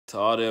To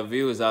all the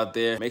viewers out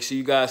there, make sure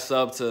you guys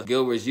sub to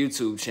Gilbert's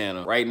YouTube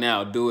channel right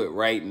now. Do it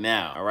right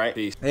now. All right,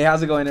 peace. Hey,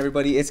 how's it going,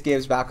 everybody? It's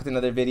Gibbs back with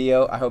another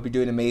video. I hope you're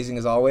doing amazing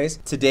as always.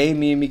 Today,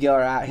 me and Miguel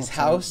are at his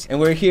house, and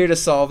we're here to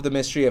solve the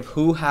mystery of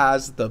who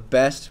has the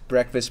best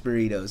breakfast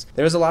burritos.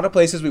 There's a lot of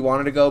places we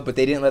wanted to go, but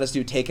they didn't let us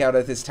do takeout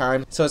at this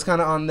time, so it's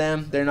kind of on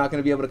them. They're not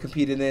going to be able to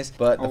compete in this,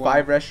 but the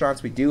 5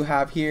 restaurants we do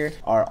have here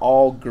are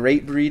all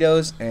great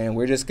burritos, and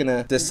we're just going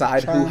to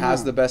decide who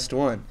has the best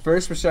one.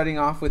 First, we're starting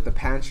off with the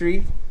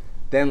Pantry,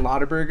 then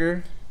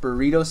Lottaburger,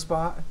 Burrito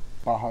Spot,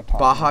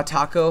 Baja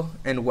Taco,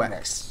 and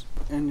Wex.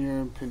 In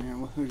your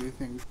opinion, who do you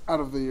think, out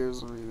of the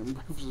years of eating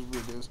breakfast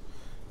burritos,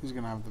 who's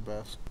going to have the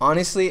best?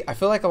 Honestly, I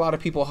feel like a lot of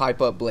people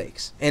hype up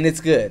Blake's, and it's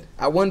good.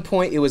 At one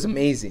point, it was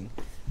amazing,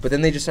 but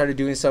then they just started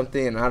doing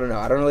something, and I don't know.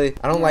 I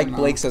don't like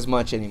Blake's as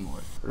much anymore.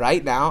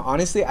 Right now,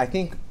 honestly, I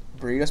think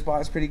Burrito Spot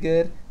is pretty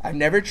good. I've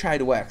never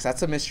tried Wex.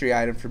 That's a mystery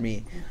item for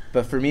me.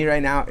 But for me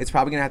right now, it's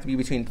probably going to have to be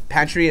between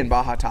Pantry and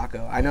Baja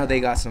Taco. I know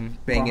they got some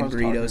banging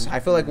burritos. I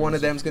feel like one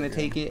of them's going to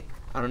take it.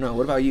 I don't know.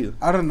 What about you?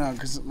 I don't know,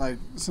 because, like,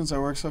 since I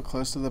work so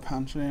close to the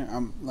Pantry,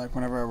 I'm, like,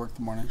 whenever I work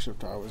the morning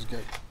shift, I always get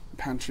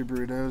Pantry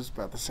burritos,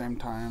 but at the same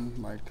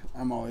time, like,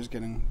 I'm always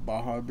getting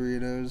Baja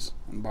burritos,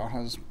 and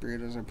Baja's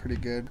burritos are pretty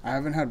good. I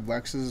haven't had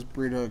Wex's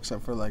burrito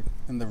except for, like,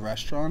 in the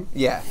restaurant.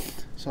 Yeah.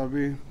 So I'll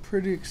be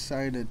pretty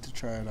excited to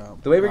try it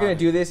out. The way we're going to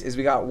do this is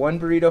we got one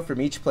burrito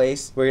from each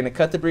place. We're going to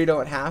cut the burrito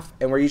in half,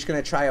 and we're each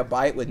going to try a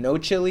bite with no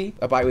chili,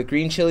 a bite with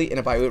green chili, and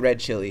a bite with red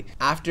chili.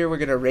 After, we're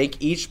going to rank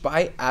each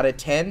bite out of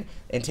 10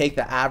 and take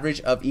the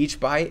average of each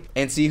bite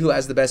and see who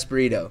has the best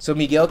burrito. So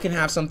Miguel can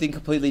have something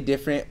completely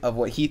different of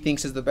what he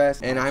thinks is the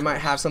best, and I might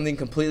have something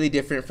completely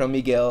different from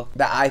Miguel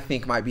that I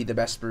think might be the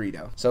best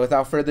burrito. So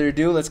without further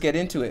ado, let's get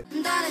into it.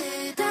 You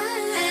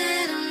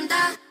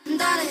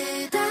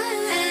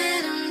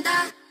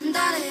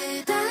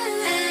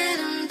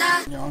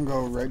want to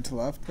go right to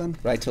left then?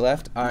 Right to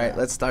left? All right,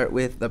 let's start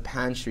with the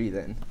Pantry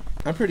then.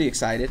 I'm pretty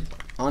excited.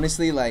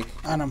 Honestly, like...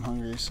 And I'm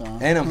hungry, so...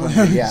 And I'm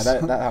hungry, yeah,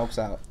 that helps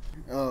out.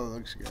 Oh, it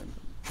looks good.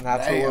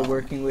 That's what we're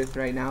working with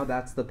right now.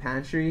 That's the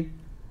Pantry.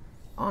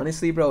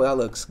 Honestly, bro, that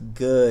looks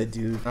good,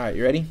 dude. All right,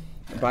 you ready?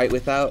 A bite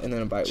without and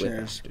then a bite with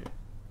after.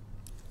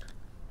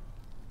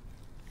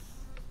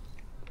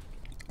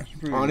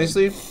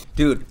 Honestly,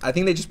 dude, I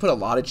think they just put a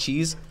lot of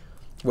cheese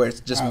where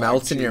it just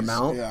melts in your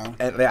mouth. Yeah.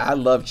 And I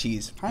love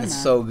cheese.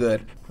 It's so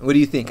good. What do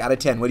you think? Out of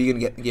 10, what are you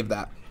going to give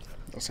that?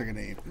 That's like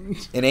an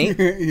 8. An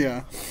 8?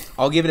 Yeah.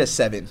 I'll give it a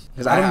 7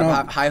 because I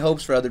have high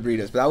hopes for other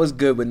burritos, but that was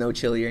good with no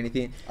chili or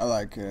anything. I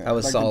like it. That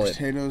was like solid. The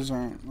potatoes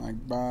aren't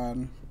like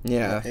bad.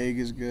 Yeah. The egg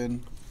is good.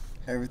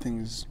 Everything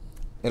is.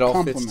 It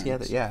all fits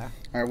together. Yeah.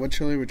 All right, what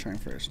chili are we trying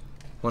first?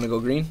 Want to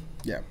go green?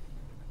 Yeah.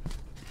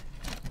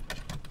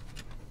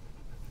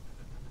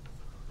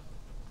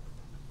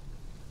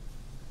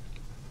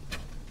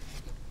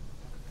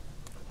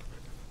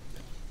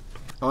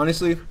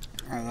 Honestly,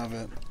 I love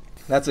it.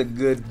 That's a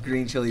good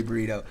green chili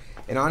burrito.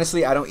 And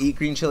honestly, I don't eat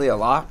green chili a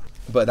lot,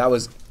 but that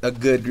was a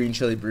good green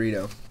chili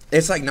burrito.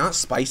 It's like not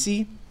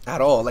spicy at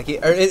all. Like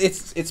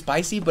it's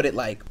spicy, but it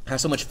like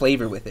has so much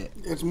flavor with it.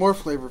 It's more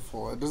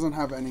flavorful. It doesn't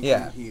have any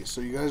heat,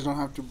 so you guys don't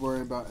have to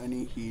worry about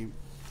any heat.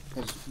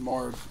 It's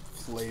more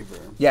flavor.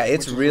 Yeah,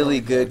 it's really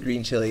good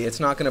green chili. It's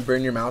not gonna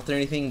burn your mouth or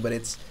anything, but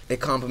it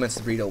complements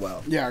the burrito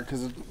well. Yeah,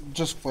 because it's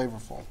just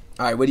flavorful.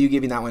 All right, what are you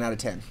giving that one out of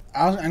 10?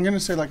 I'm gonna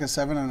say like a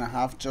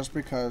 7.5, just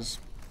because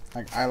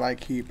like I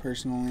like heat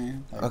personally.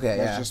 Like, okay,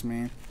 that's just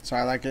me. So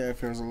I like it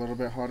if it was a little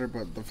bit hotter,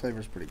 but the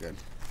flavor's pretty good.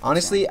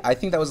 Honestly, I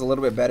think that was a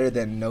little bit better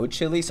than no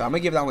chili, so I'm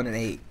gonna give that one an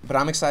 8. But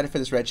I'm excited for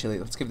this red chili.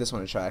 Let's give this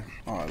one a try.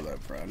 Oh, I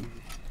love red.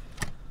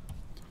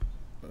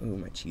 Ooh,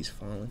 my cheese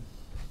falling.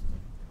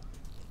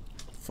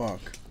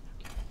 Fuck.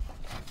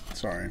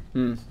 Sorry.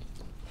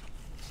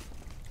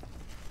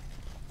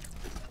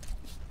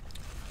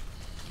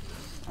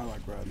 I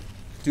like red.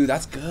 Dude,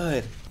 that's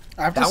good.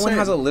 That one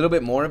has a little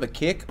bit more of a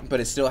kick, but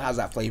it still has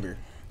that flavor.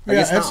 Like,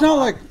 yeah, it's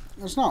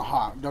not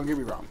hot. Don't get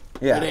me wrong.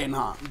 Yeah. It ain't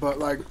hot, but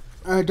like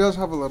it does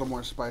have a little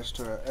more spice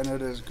to it, and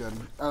it is good.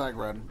 I like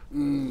red.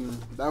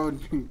 That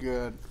would be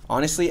good.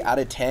 Honestly, out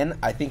of 10,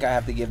 I think I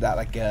have to give that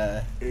like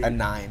a 9.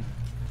 I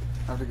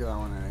have to give that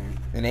one an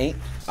 8. An 8?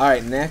 All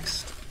right,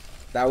 next.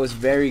 That was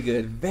very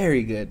good.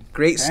 Very good.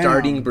 Great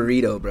starting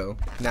burrito, bro.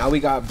 Now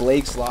we got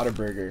Blake's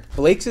Lottaburger.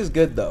 Blake's is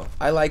good, though.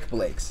 I like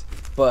Blake's.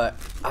 But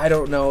I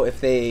don't know if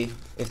they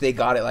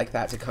got it like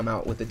that to come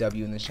out with the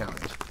W in this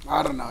challenge.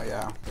 I don't know,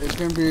 yeah. It's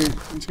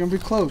gonna be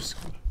close.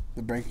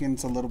 The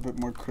bacon's a little bit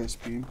more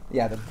crispy.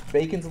 Yeah, the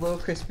bacon's a little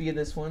crispy in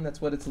this one. That's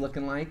what it's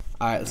looking like.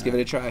 All right, let's give it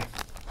a try.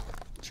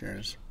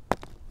 Cheers. I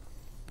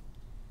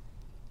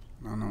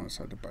don't know, it's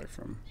hard to bite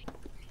from.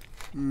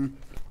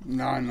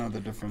 Now I know the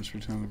difference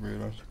between the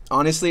burritos.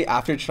 Honestly,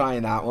 after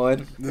trying that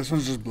one, this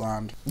one's just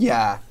bland.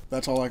 Yeah.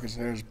 That's all I can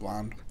say is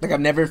bland. Like,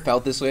 I've never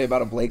felt this way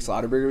about a Blake's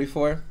Lottaburger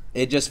before.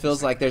 It just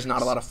feels like there's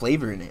not a lot of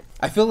flavor in it.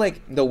 I feel like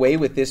the way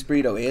with this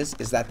burrito is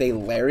that they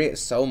layer it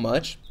so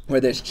much, where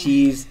there's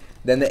cheese,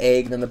 then the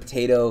egg, then the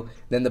potato,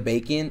 then the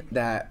bacon,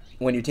 that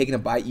when you're taking a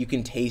bite, you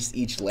can taste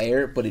each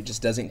layer, but it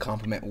just doesn't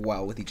complement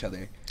well with each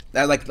other.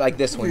 Like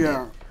this one.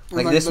 Yeah. Did.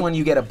 Like this one,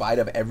 you get a bite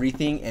of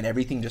everything, and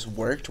everything just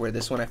worked. Where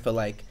this one, I feel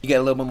like you get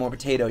a little bit more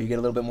potato, you get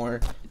a little bit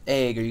more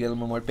egg, or you get a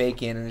little bit more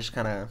bacon, and it just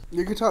kind of.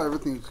 You can tell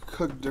everything's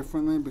cooked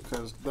differently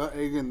because the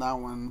egg in that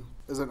one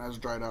isn't as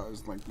dried out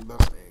as like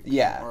this egg.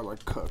 Yeah. Or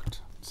like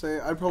cooked.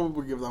 I'd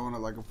probably give that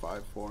one like a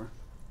 5-4.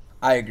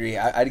 I agree.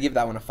 I'd give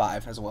that one a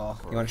 5 as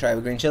well. You want to try it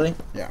with green chili?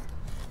 Yeah.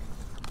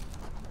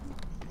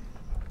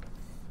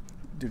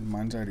 Dude,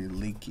 mine's already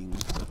leaking.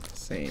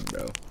 Same,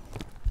 bro.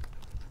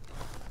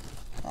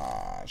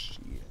 Ah, shit.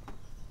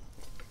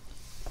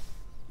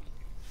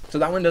 So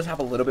that one does have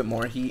a little bit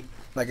more heat.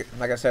 Like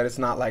I said, it's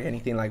not like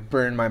anything like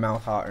burn my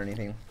mouth hot or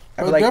anything.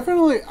 But like,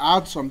 definitely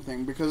add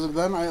something because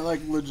then I like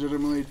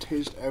legitimately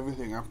taste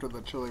everything after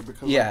the chili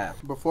because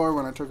like, before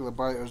when I took the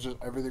bite it was just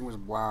everything was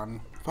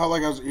bland. Felt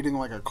like I was eating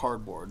like a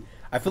cardboard.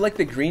 I feel like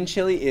the green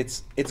chili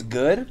it's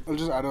good. It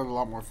just added a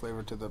lot more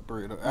flavor to the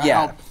burrito.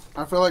 Yeah.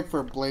 I feel like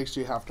for Blake's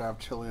you have to have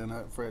chili in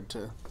it for it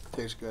to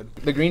taste good.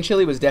 The green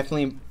chili was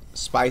definitely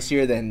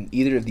spicier than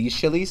either of these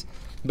chilies.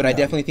 But I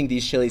definitely think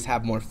these chilies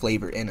have more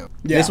flavor in them.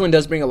 Yeah. This one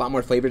does bring a lot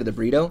more flavor to the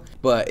burrito,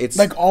 but it's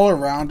like all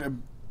around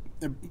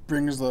it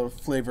brings the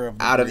flavor of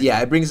the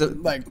burrito. It brings the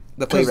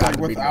flavor out of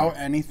the burrito. Without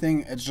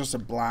anything, it's just a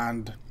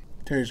bland.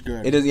 Tastes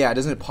good. It is, it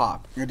doesn't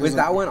pop. With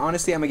that one,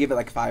 honestly, I'm gonna give it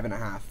like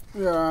 5.5.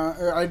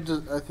 Yeah,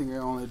 I think it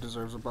only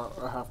deserves about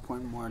a half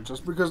point more,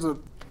 just because the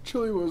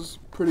chili was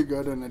pretty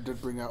good and it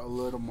did bring out a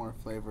little more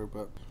flavor.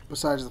 But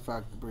besides the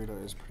fact the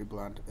burrito is pretty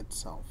bland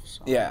itself.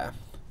 So. Yeah.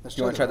 Do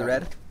you want to try the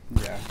red?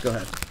 Yeah. Go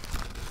ahead.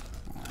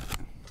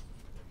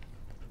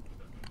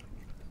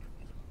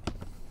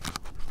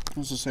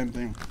 It's the same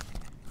thing.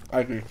 I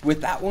agree. With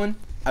that one,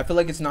 I feel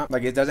like it's not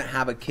like it doesn't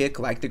have a kick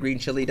like the green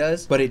chili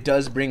does, but it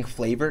does bring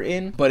flavor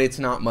in, but it's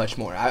not much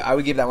more. I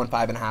would give that one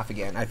 5.5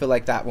 again. I feel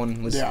like that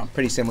one was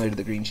pretty similar to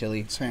the green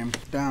chili. Same.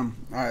 Damn.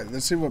 All right,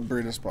 let's see what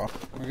burrito spot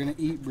we're gonna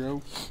eat,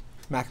 bro.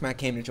 Mac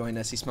came to join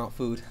us. He smelled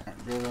food. All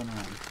right, go on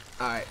around.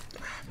 All right,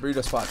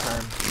 burrito spot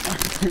time.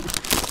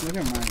 Look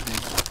at mine,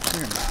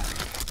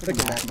 dude. Look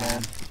at that,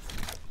 man.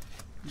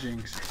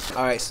 Jinx.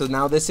 All right, so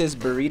now this is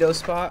burrito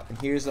spot, and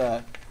here's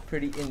a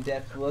pretty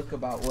in-depth look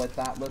about what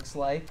that looks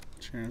like.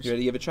 Cheers. You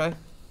ready to give it a try?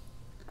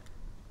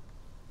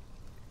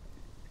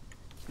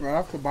 Right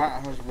off the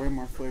bat, it has way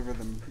more flavor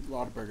than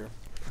Whataburger.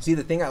 See,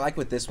 the thing I like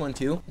with this one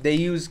too, they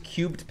use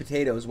cubed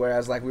potatoes,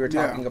 whereas like we were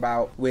talking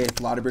about with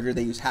Whataburger,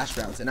 they use hash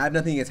browns. And I have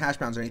nothing against hash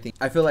browns or anything.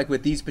 I feel like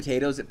with these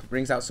potatoes, it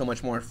brings out so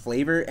much more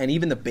flavor, and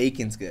even the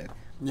bacon's good.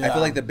 Yeah. I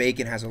feel like the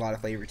bacon has a lot of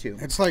flavor too.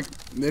 It's like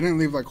they didn't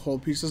leave like whole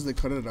pieces; they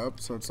cut it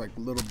up, so it's like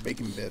little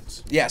bacon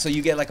bits. Yeah, so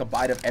you get like a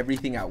bite of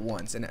everything at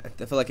once, and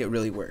I feel like it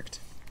really worked.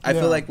 I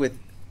feel like with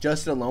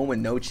just alone with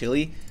no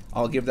chili,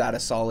 I'll give that a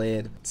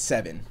solid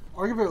 7.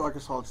 I'll give it like a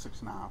solid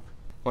 6.5.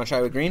 Want to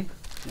try with green?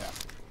 Yeah.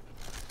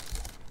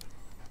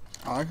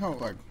 I like how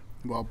like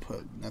well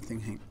put.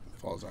 Nothing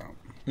falls out.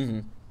 Mm-hmm.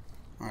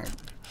 All right.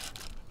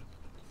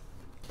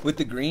 With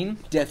the green,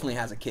 definitely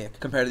has a kick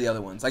compared to the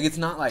other ones. Like, it's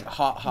not like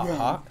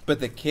hot, but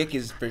the kick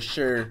is for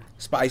sure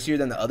spicier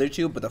than the other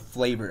two, but the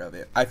flavor of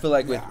it. I feel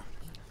like with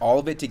all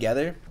of it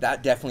together,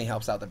 that definitely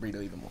helps out the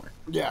burrito even more.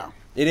 Yeah.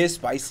 It is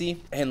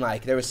spicy, and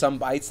like there was some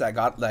bites that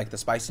got like the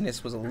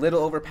spiciness was a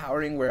little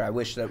overpowering where I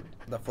wish that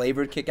the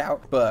flavor would kick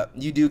out, but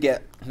you do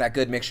get that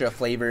good mixture of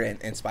flavor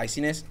and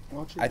spiciness.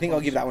 I think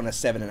I'll give that one a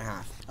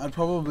 7.5. I'd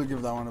probably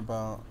give that one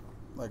about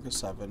like a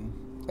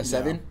 7. A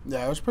 7?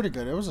 Yeah, it was pretty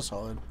good. It was a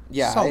solid.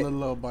 Yeah, solid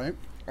little bite.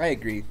 I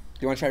agree. Do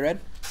you want to try red?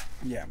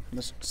 Yeah.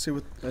 Let's see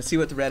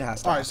what the red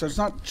has to All right, so it's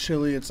not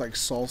chili, it's like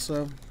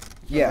salsa.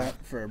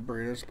 For a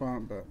burrito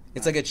spot, but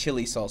it's like a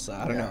chili salsa.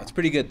 I don't know. It's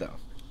pretty good though.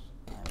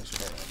 All right, let's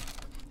try that.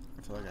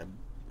 I feel like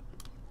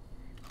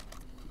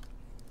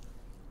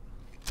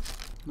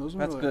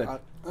That's good.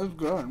 That's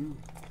good.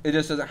 It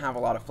just doesn't have a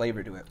lot of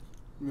flavor to it.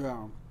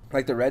 Yeah.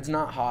 Like the red's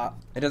not hot.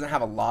 It doesn't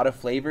have a lot of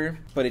flavor,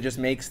 but it just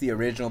makes the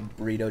original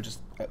burrito just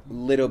a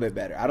little bit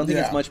better. I don't think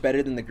it's much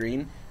better than the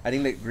green. I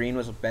think the green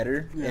was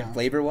better in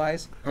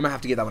flavor-wise. I'm going to have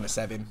to give that one a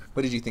 7.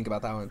 What did you think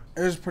about that one?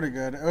 It was pretty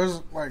good. It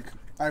was like,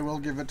 I will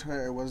give it to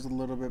it. It was a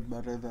little bit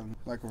better than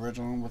like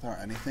original without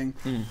anything.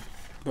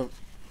 But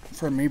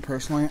for me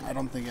personally, I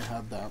don't think it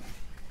had that.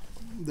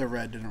 The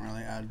red didn't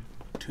really add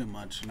too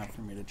much, enough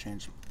for me to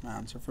change my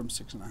answer from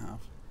 6.5.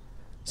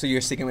 So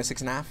you're sticking with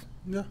 6.5?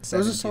 Yeah. It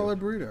was a solid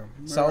burrito.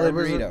 Solid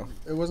burrito.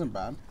 It wasn't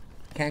bad.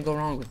 Can't go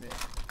wrong with it.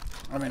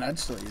 I mean, I'd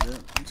still eat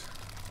it.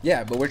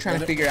 Yeah, but we're trying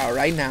to figure out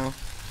right now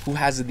who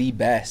has the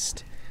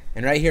best.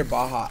 And right here,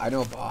 Baja. I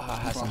know Baja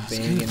has some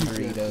banging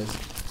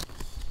burritos.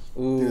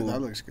 Ooh. Dude,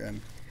 that looks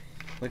good.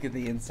 Look at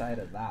the inside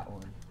of that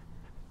one.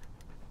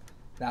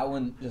 That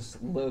one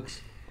just looks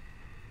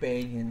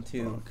banging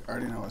too. Look, I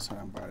already know what side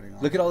I'm biting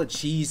on. Look at all the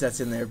cheese that's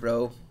in there,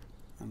 bro.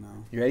 I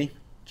know. You ready?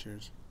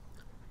 Cheers.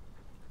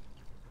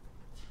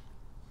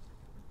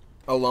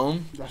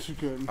 Alone, That's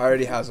good.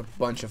 already has a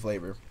bunch of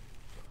flavor.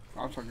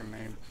 I'll take an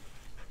 8.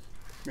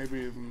 Maybe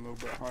even a little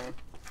bit higher.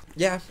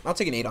 Yeah, I'll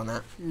take an 8 on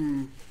that.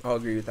 I'll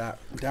agree with that.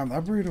 Damn,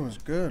 that burrito was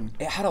good.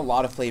 It had a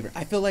lot of flavor.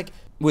 I feel like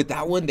with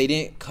that one, they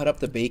didn't cut up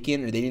the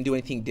bacon or they didn't do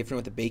anything different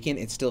with the bacon.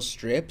 It still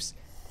strips.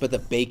 but the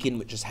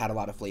bacon just had a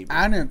lot of flavor.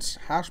 And it's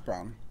hash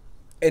brown.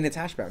 And it's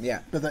hash brown,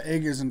 yeah. But the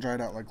egg isn't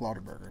dried out like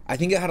Lauderburger. I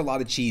think it had a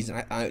lot of cheese,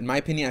 and in my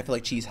opinion, I feel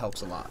like cheese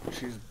helps a lot.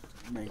 Cheese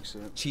makes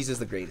it. Cheese is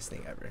the greatest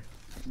thing ever.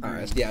 Green. All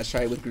right, yeah, let's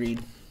try it with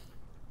green.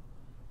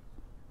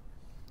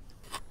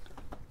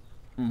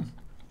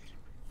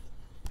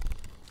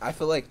 I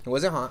feel like it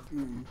wasn't hot.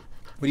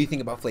 What do you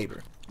think about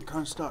flavor? I'm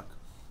kind of stuck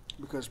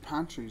because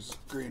Pantry's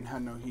green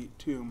had no heat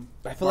too.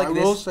 I feel like I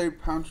will say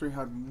Pantry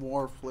had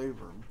more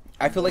flavor.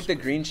 I feel like the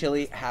green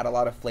chili had a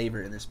lot of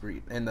flavor in this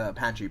burrito, in the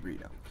Pantry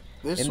burrito.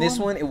 This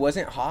one, it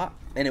wasn't hot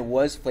and it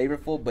was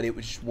flavorful, but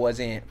it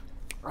wasn't.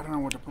 I don't know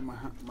what to put my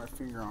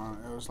finger on.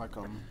 It was like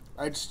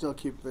I'd still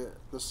keep it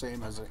the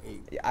same as an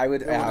 8. I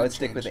would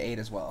stick with the 8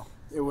 as well.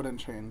 It wouldn't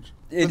change.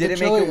 It didn't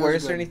make it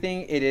worse or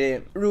anything. It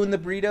didn't ruin the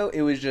burrito.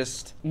 It was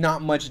just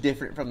not much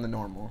different from the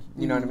normal.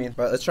 You know what I mean?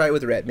 But let's try it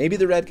with red. Maybe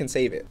the red can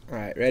save it. All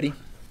right, ready?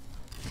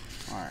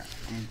 All right.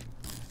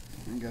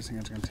 I'm guessing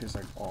it's gonna taste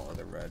like all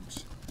other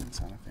reds in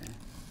Santa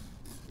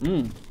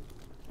Fe.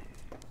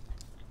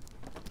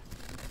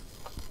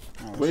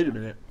 Wait a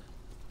minute.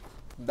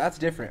 That's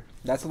different.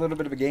 That's a little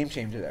bit of a game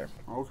changer there.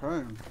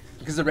 Okay.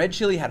 Because the red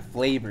chili had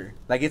flavor.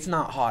 Like, it's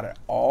not hot at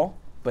all,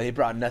 but it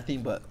brought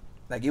nothing but,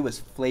 like, it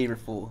was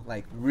flavorful.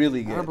 Like,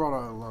 really good. I brought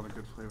a lot of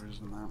good flavors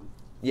in that.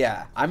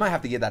 Yeah. I might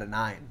have to give that a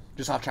 9.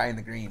 Just off trying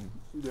the green.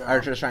 Yeah. Or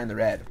just trying the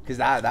red. Because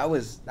that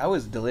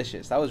was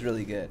delicious. That was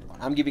really good.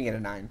 I'm giving it a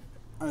 9.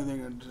 I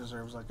think it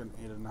deserves like an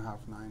 8.5,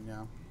 9,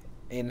 yeah.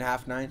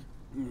 8.5, 9?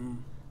 Mm-hmm.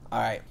 All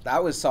right.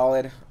 That was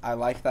solid. I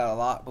like that a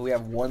lot. But we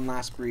have one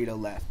last burrito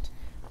left.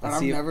 And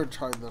I've never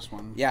tried this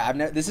one. Yeah,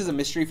 this is a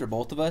mystery for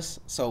both of us.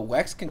 So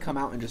Wex can come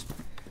out and just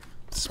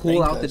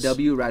pull out the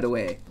W right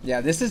away.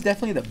 Yeah, this is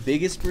definitely the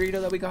biggest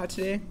burrito that we got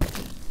today.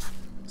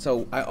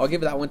 So I'll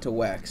give that one to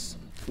Wex.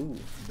 Ooh.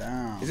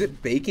 Damn. Is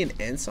it bacon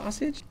and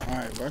sausage? All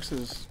right, Wex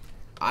is...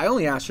 I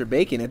only asked for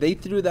bacon. If they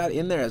threw that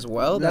in there as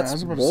well, yeah,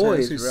 that's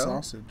boys, bro.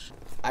 Sausage.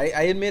 I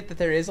admit that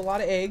there is a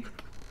lot of egg.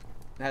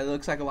 That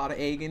looks like a lot of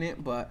egg in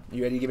it, but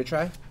you ready to give it a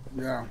try?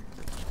 Yeah.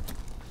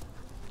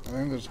 I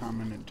think there's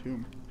ham in it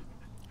too.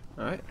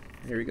 All right,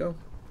 here we go.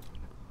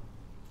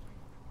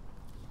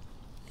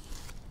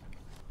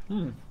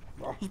 That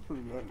was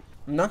pretty good.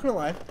 I'm not gonna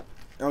lie,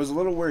 I was a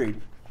little worried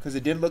because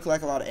it did look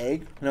like a lot of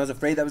egg, and I was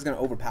afraid that was gonna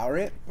overpower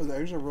it. Oh, the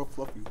eggs are real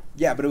fluffy.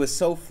 Yeah, but it was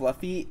so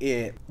fluffy.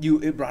 It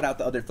brought out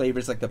the other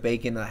flavors like the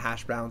bacon, the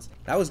hash browns.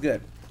 That was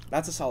good.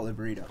 That's a solid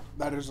burrito.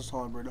 That is a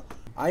solid burrito.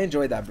 I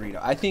enjoyed that burrito.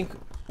 I think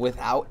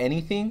without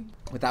anything,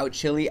 without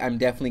chili, I'm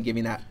definitely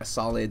giving that a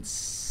solid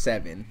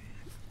 7.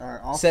 All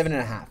right,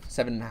 7.5.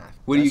 7.5.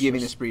 What are you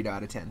giving this burrito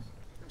out of 10?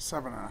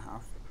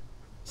 7.5.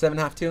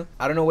 7.5 too?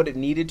 I don't know what it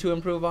needed to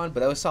improve on, but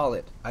that was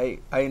solid. I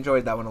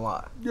enjoyed that one a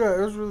lot. Yeah, it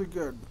was really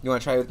good. You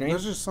want to try it with green?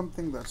 There's just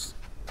something that's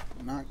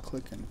not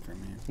clicking for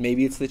me.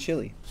 Maybe it's the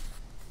chili.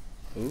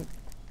 Ooh.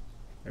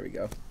 There we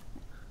go.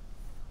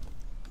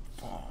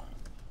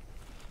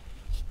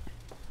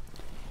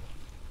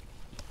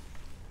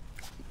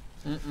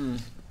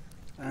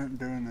 Ain't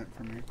doing it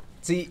for me.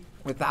 See,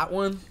 with that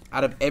one,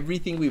 out of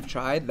everything we've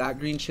tried, that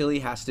green chili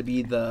has to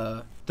be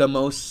the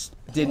most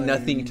did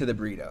nothing to the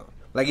burrito.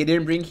 Like, it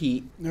didn't bring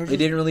heat. It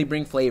didn't really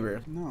bring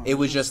flavor. No, it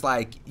was just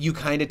like, you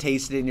kind of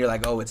tasted it and you're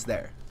like, oh, it's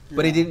there. Yeah.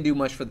 But it didn't do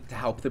much to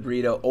help the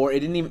burrito, or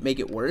it didn't even make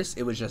it worse.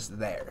 It was just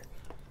there.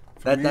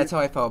 That's how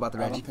I felt about the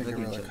red chili. I don't think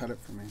it really cut it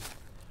for me.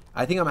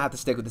 I think I'm going to have to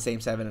stick with the same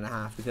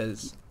 7.5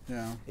 because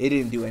it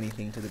didn't do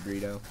anything to the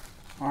burrito.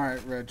 All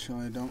right, red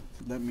chili, don't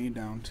let me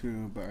down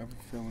too, but I have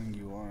a feeling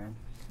you are.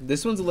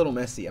 This one's a little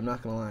messy, I'm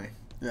not going to lie.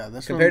 Yeah,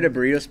 this compared to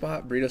Burrito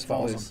Spot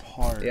falls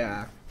apart.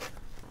 Yeah.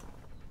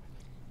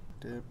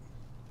 Dip.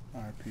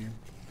 RP.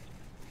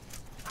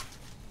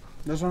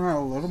 This one had a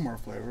little more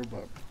flavor,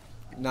 but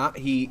not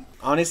heat.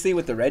 Honestly,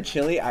 with the red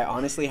chili, I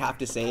honestly have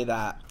to say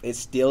that it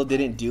still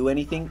didn't do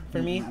anything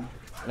for me,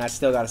 and I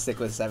still got to stick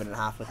with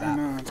 7.5 with that. I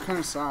know, it's kind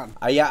of sad.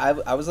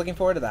 I was looking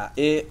forward to that.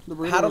 It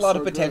had a lot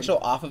of potential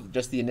off of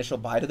just the initial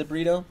bite of the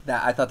burrito.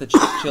 That I thought the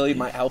chili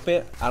might help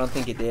it. I don't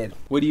think it did.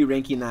 What are you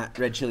ranking that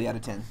red chili out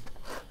of 10?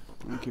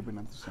 I'm keeping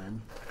it the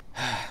same.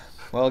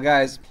 Well,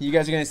 guys, you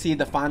guys are going to see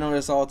the final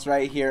results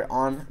right here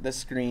on the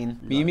screen.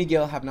 Me and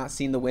Miguel have not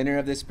seen the winner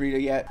of this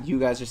burrito yet. You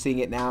guys are seeing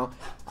it now.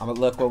 I'm going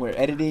to look when we're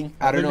editing.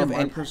 I don't know if in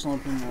my personal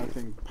opinion, I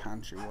think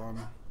Pantry won.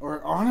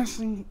 Or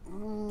honestly,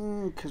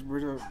 because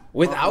burrito...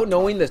 Without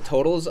knowing the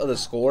totals of the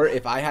score,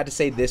 if I had to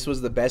say this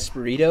was the best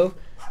burrito,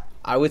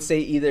 I would say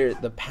either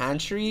the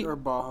Pantry... Or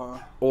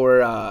Baja.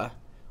 Or, I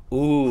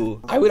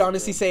would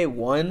honestly say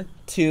 1,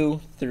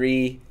 2,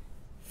 3...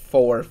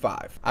 4 or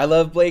 5. I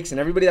love Blake's, and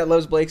everybody that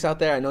loves Blake's out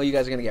there, I know you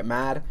guys are gonna get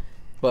mad.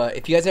 But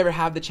if you guys ever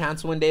have the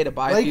chance one day to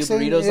buy a few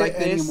burritos like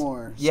this,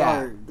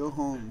 Sorry, go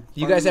home.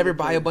 You guys ever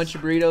buy a bunch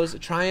of burritos,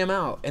 try them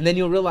out, and then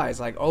you'll realize,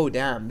 like, oh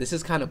damn, this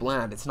is kind of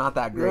bland. It's not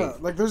that great. Yeah,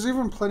 like there's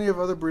even plenty of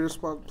other burrito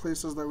spot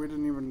places that we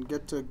didn't even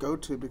get to go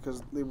to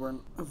because they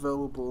weren't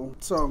available.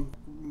 So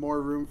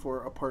more room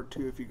for a part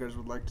 2 if you guys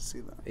would like to see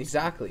that.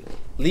 Exactly.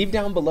 Leave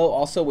down below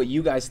also what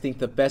you guys think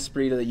the best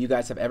burrito that you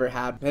guys have ever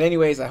had. But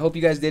anyways, I hope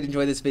you guys did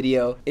enjoy this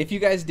video. If you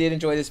guys did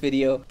enjoy this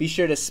video, be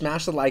sure to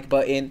smash the like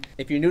button.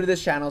 If you're new to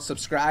this channel,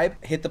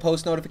 subscribe, hit the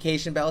post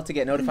notification bell to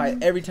get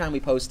notified every time we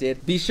post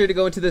it. Be sure to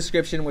go into the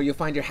description where you'll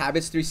find your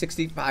Habits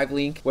 365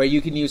 link where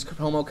you can use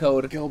promo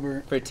code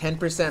Gilbert for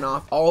 10%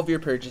 off all of your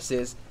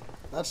purchases.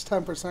 That's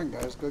 10%,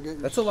 guys. Go get your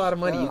That's a lot of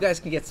money. You guys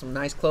can get some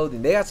nice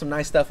clothing. They got some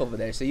nice stuff over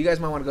there, so you guys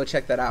might want to go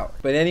check that out.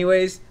 But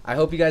anyways, I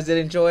hope you guys did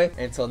enjoy.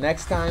 Until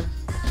next time,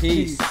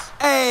 peace.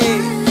 Hey,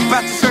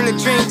 about to turn a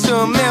dream to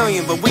a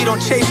million, but we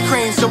don't chase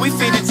cream, so we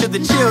feed it to the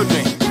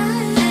children.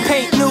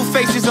 Paint new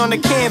faces on the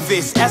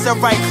canvas as I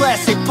write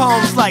classic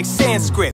poems like Sanskrit.